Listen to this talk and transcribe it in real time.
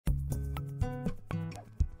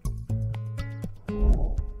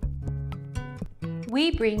we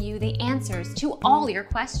bring you the answers to all your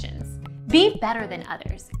questions. Be better than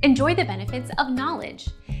others. Enjoy the benefits of knowledge.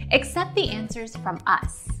 Accept the answers from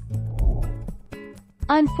us.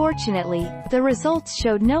 Unfortunately, the results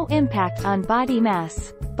showed no impact on body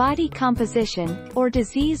mass, body composition, or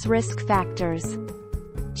disease risk factors.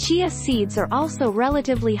 Chia seeds are also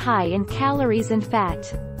relatively high in calories and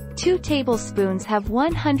fat. 2 tablespoons have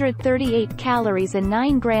 138 calories and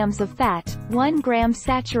 9 grams of fat, 1 gram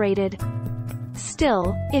saturated.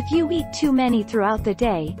 Still, if you eat too many throughout the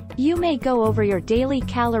day, you may go over your daily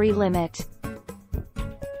calorie limit.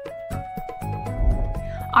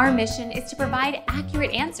 Our mission is to provide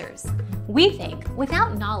accurate answers. We think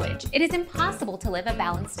without knowledge, it is impossible to live a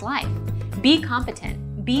balanced life. Be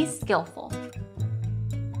competent, be skillful.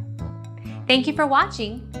 Thank you for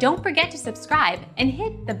watching. Don't forget to subscribe and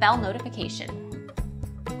hit the bell notification.